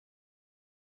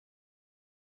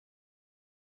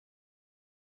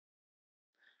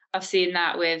I've seen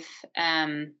that with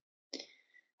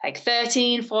like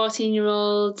 13,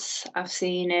 14-year-olds. I've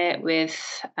seen it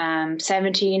with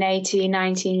 17, 18,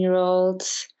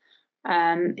 19-year-olds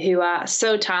who are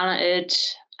so talented.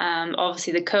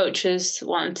 Obviously, the coaches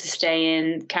wanting to stay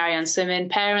in, carry on swimming.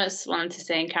 Parents wanting to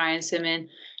stay and carry on swimming.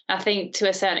 I think to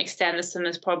a certain extent, the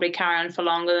swimmers probably carry on for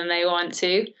longer than they want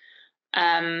to.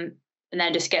 And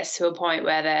then just gets to a point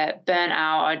where they're burnt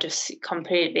out or just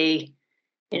completely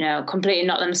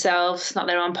not themselves, not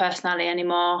their own personality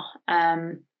anymore.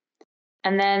 And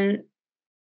then,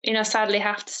 sadly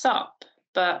have to stop.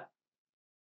 But,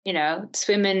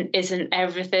 swimming isn't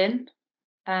everything.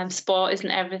 Sport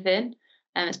isn't everything.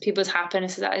 And it's people's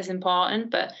happiness that is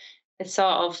important. But it's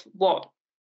sort of what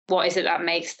is it that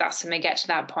makes that somebody get to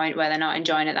that point where they're not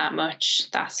enjoying it that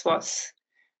much? That's what's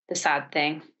the sad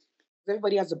thing.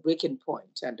 Everybody has a breaking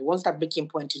point. And once that breaking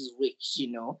point is reached,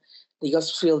 they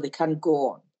just feel they can't go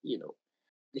on,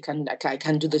 I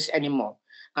can't do this anymore.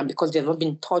 And because they've not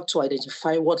been taught to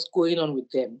identify what's going on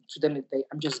with them, to them,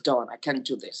 I'm just done. I can't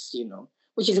do this,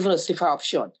 which is even a safer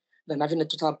option than having a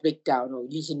total breakdown or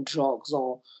using drugs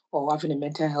or having a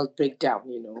mental health breakdown,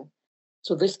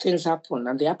 So these things happen,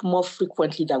 and they happen more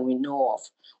frequently than we know of.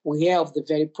 We hear of the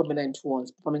very prominent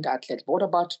ones, prominent athletes. But what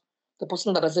about the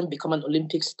person that doesn't become an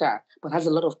Olympic star but has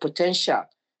a lot of potential,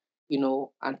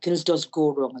 and things just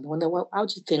go wrong? And I wonder, well, how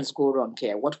did things go wrong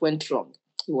here? What went wrong?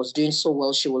 He was doing so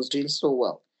well, she was doing so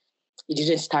well. It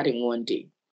didn't start in one day.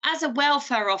 As a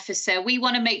welfare officer, we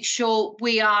want to make sure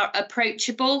we are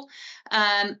approachable,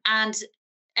 and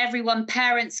everyone,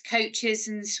 parents, coaches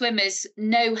and swimmers,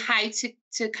 know how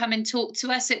to come and talk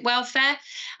to us at welfare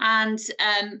and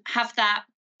have that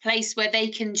place where they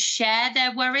can share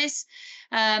their worries.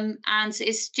 And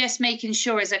it's just making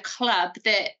sure as a club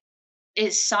that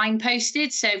it's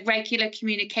signposted, so regular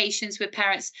communications with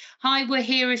parents. Hi, we're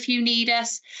here if you need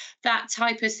us, that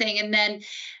type of thing. And then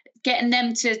getting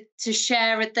them to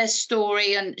share their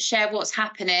story and share what's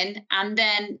happening, and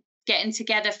then getting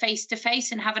together face to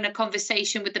face and having a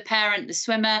conversation with the parent, the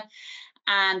swimmer,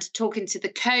 and talking to the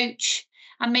coach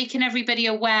and making everybody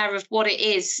aware of what it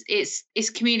is. It's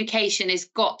communication has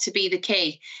got to be the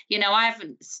key. I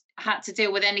haven't had to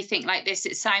deal with anything like this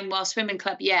at Soundwell Swimming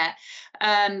Club yet.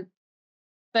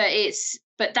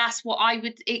 But that's what I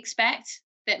would expect,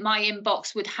 that my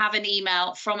inbox would have an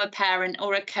email from a parent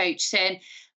or a coach saying,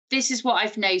 this is what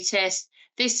I've noticed,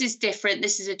 this is different,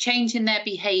 this is a change in their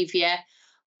behaviour,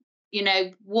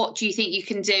 what do you think you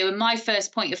can do? And my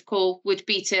first point of call would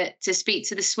be to speak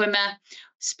to the swimmer,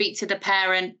 speak to the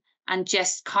parent, and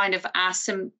just kind of ask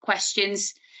some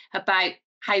questions about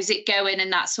how's it going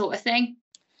and that sort of thing.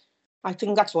 I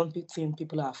think that's one big thing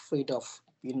people are afraid of,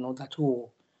 that,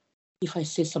 if I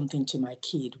say something to my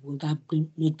kid, will that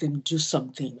make them do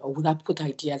something, or will that put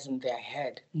ideas in their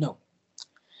head? No.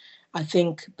 I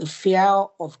think the fear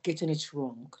of getting it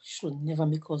wrong should never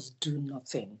make us do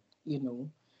nothing,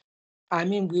 I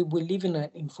mean, we live in an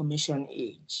information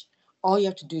age. All you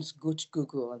have to do is go to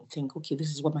Google and think, okay,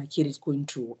 this is what my kid is going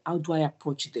through. How do I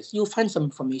approach this? You'll find some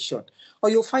information. Or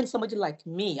you'll find somebody like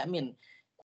me. I mean,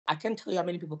 I can't tell you how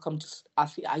many people come to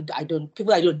ask me.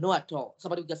 People I don't know at all.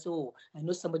 Somebody will just say, oh, I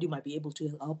know somebody who might be able to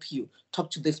help you. Talk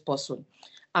to this person.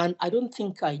 And I don't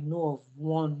think I know of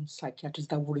one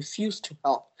psychiatrist that will refuse to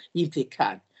help if they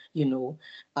can.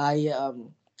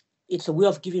 It's a way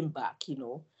of giving back,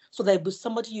 So there'll be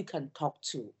somebody you can talk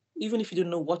to, even if you don't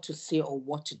know what to say or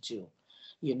what to do,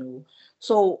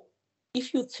 So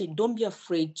if you think, don't be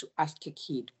afraid to ask your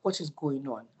kid, what is going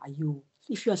on?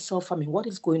 If you're self-harming, what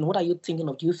is going on? What are you thinking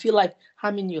of? Do you feel like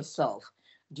harming yourself?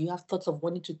 Do you have thoughts of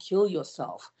wanting to kill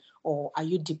yourself? Or are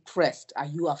you depressed? Are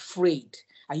you afraid?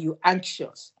 Are you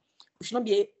anxious?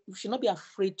 You should not be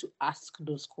afraid to ask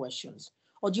those questions.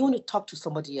 Or do you want to talk to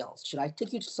somebody else? Should I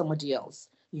take you to somebody else?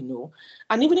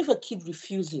 And even if a kid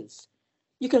refuses,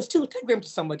 you can still take them to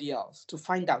somebody else to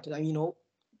find out,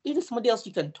 even somebody else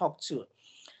you can talk to.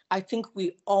 I think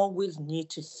we always need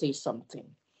to say something.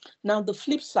 Now, the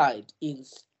flip side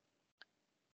is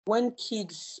when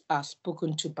kids are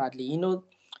spoken to badly,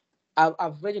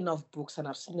 I've read enough books and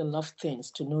I've seen enough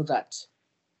things to know that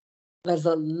there's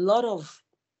a lot of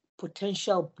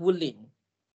potential bullying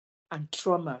and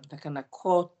trauma that can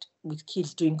occur with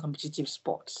kids doing competitive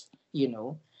sports,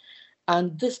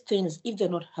 And these things, if they're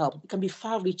not helped, it can be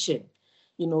far-reaching.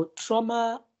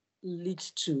 Trauma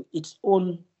leads to its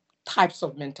own types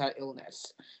of mental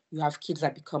illness. You have kids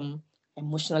that become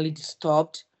emotionally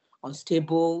disturbed,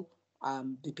 unstable,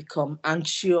 they become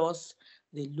anxious,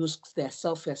 they lose their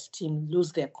self-esteem,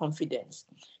 lose their confidence.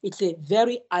 It's a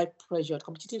very high-pressured,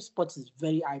 competitive sports is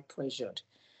very high-pressured.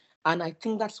 And I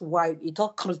think that's why it all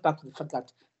comes back to the fact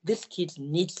that these kids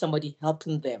need somebody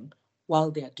helping them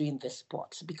while they are doing this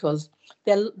sport, because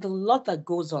there's a lot that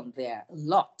goes on there, a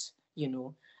lot,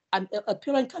 and a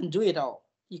parent can do it all.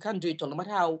 You can't do it all, no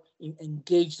matter how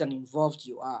engaged and involved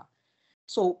you are.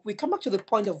 So we come back to the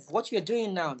point of what you're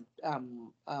doing now,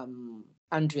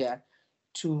 Andrea,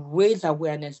 to raise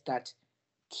awareness that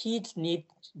kids need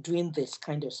doing this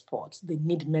kind of sports. They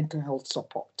need mental health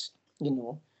support.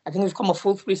 I think we've come a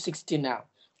full 360 now.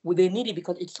 Well, they need it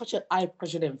because it's such a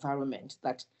high-pressured environment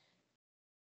that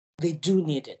they do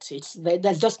need it.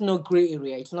 There's just no gray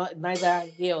area. It's not neither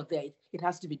here or there. It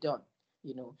has to be done,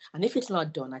 And if it's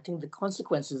not done, I think the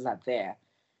consequences are there,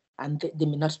 and they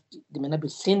may not be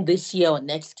seen this year or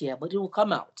next year, but it will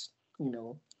come out,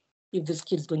 if these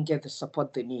kids don't get the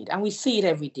support they need. And we see it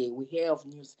every day. We hear of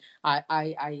news. I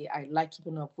like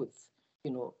keeping up with,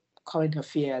 current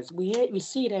affairs. We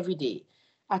see it every day.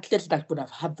 Athletes that would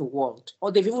have had the world,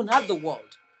 or they've even had the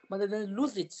world, but then they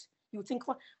lose it. You think,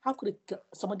 how could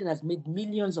somebody that has made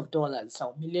millions of dollars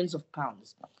or millions of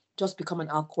pounds just become an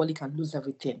alcoholic and lose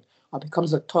everything, or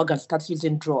becomes a thug and starts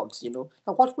using drugs? Now,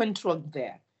 what went wrong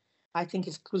there? I think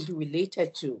it's closely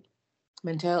related to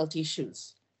mental health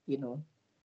issues.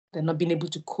 They're not being able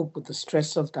to cope with the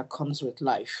stressors that comes with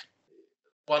life.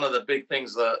 One of the big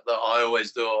things that I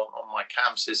always do on my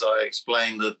camps is I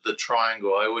explain the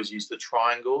triangle. I always use the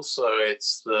triangle. So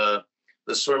it's the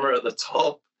swimmer at the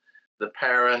top, the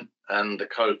parent, and the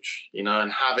coach,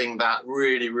 and having that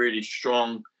really, really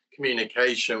strong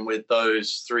communication with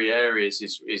those three areas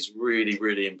is really,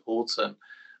 really important.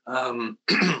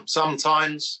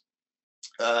 Sometimes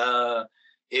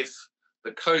if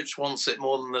the coach wants it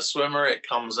more than the swimmer, it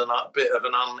comes a bit of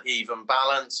an uneven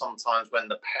balance. Sometimes when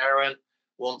the parent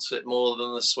wants it more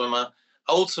than the swimmer.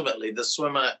 Ultimately, the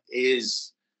swimmer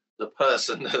is the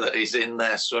person that is in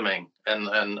there swimming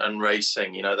and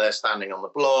racing. They're standing on the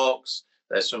blocks,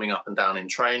 they're swimming up and down in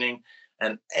training,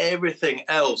 and everything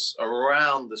else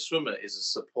around the swimmer is a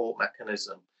support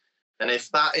mechanism. And if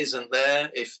that isn't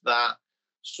there, if that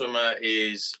swimmer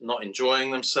is not enjoying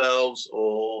themselves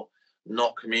or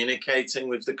not communicating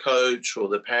with the coach or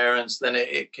the parents, then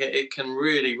it can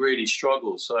really, really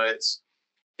struggle. So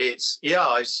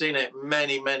I've seen it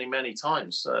many, many, many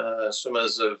times.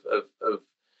 Swimmers have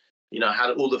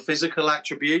had all the physical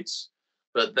attributes,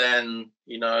 but then,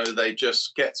 they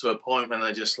just get to a point when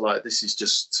they're just like, this is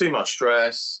just too much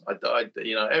stress.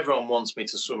 Everyone wants me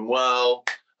to swim well,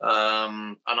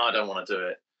 and I don't want to do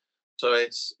it. So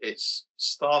it's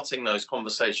starting those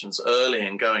conversations early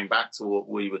and going back to what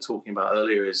we were talking about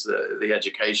earlier is the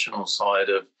educational side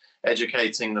of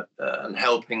educating and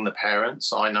helping the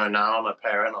parents. I know now I'm a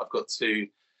parent. I've got two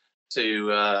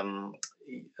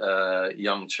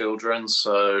young children,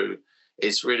 so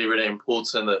it's really, really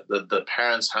important that the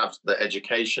parents have the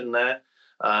education there.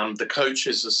 The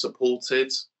coaches are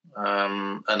supported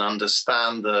and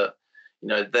understand that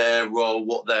their role,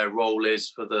 what their role is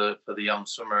for the young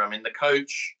swimmer. I mean, the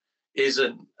coach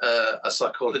isn't a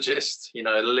psychologist.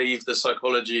 Leave the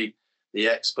psychology, the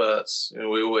experts.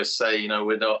 We always say,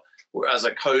 as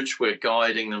a coach, we're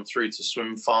guiding them through to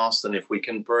swim fast, and if we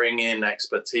can bring in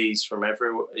expertise from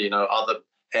other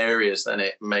areas, then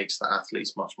it makes the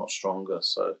athletes much, much stronger.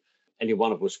 So any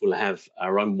one of us will have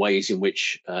our own ways in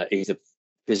which either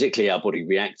physically our body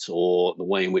reacts or the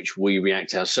way in which we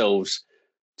react ourselves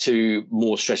to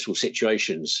more stressful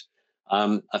situations.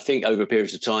 I think over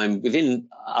periods of time within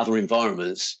other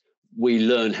environments, we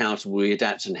learn how we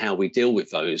adapt and how we deal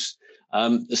with those.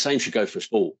 The same should go for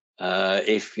sport.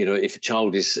 If a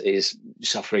child is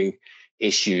suffering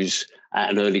issues at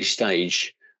an early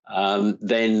stage,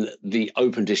 then the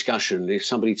open discussion, if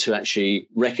somebody to actually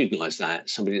recognise that,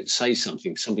 somebody to say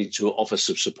something, somebody to offer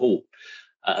some support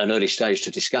at an early stage to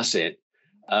discuss it,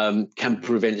 can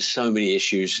prevent so many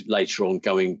issues later on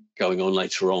going on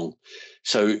later on.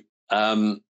 So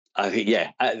I think,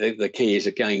 the key is,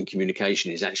 again,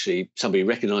 communication is actually somebody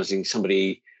recognising,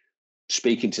 somebody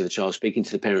speaking to the child, speaking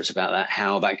to the parents about that,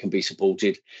 how that can be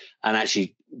supported, and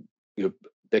actually,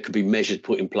 there could be measures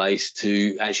put in place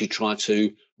to actually try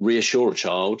to reassure a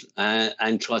child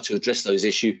and try to address those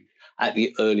issues at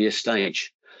the earliest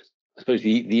stage. I suppose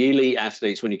the elite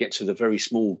athletes, when you get to the very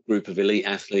small group of elite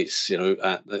athletes,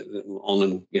 on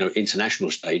an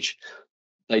international stage,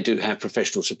 they do have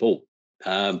professional support.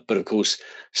 But of course,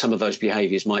 some of those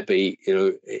behaviours might be,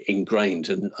 ingrained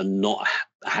and not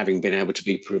having been able to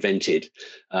be prevented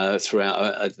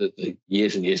throughout the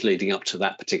years and years leading up to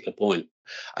that particular point.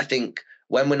 I think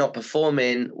when we're not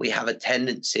performing, we have a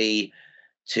tendency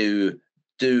to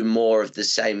do more of the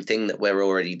same thing that we're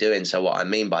already doing. So what I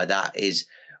mean by that is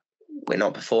we're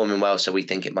not performing well, so we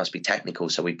think it must be technical,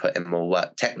 so we put in more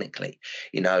work technically.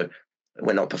 You know,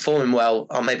 we're not performing well,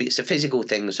 or maybe it's a physical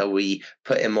thing, so we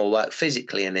put in more work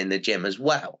physically and in the gym as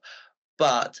well.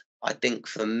 But I think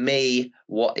for me,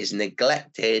 what is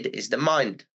neglected is the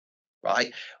mind,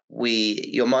 right?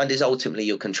 Your mind is ultimately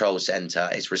your control center.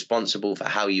 It's responsible for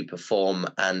how you perform,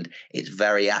 and it's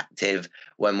very active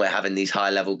when we're having these high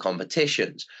level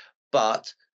competitions.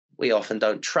 But we often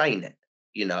don't train it.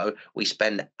 You know, we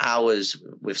spend hours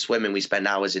with swimming, we spend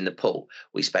hours in the pool,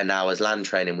 we spend hours land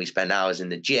training, we spend hours in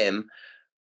the gym.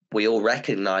 We all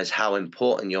recognize how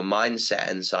important your mindset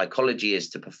and psychology is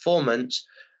to performance,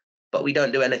 but we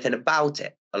don't do anything about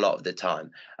it a lot of the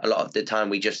time. A lot of the time,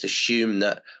 we just assume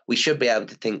that we should be able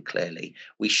to think clearly.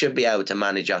 We should be able to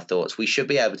manage our thoughts. We should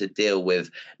be able to deal with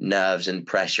nerves and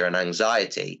pressure and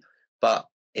anxiety. But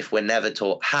if we're never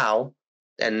taught how,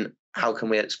 then how can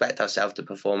we expect ourselves to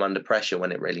perform under pressure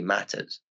when it really matters?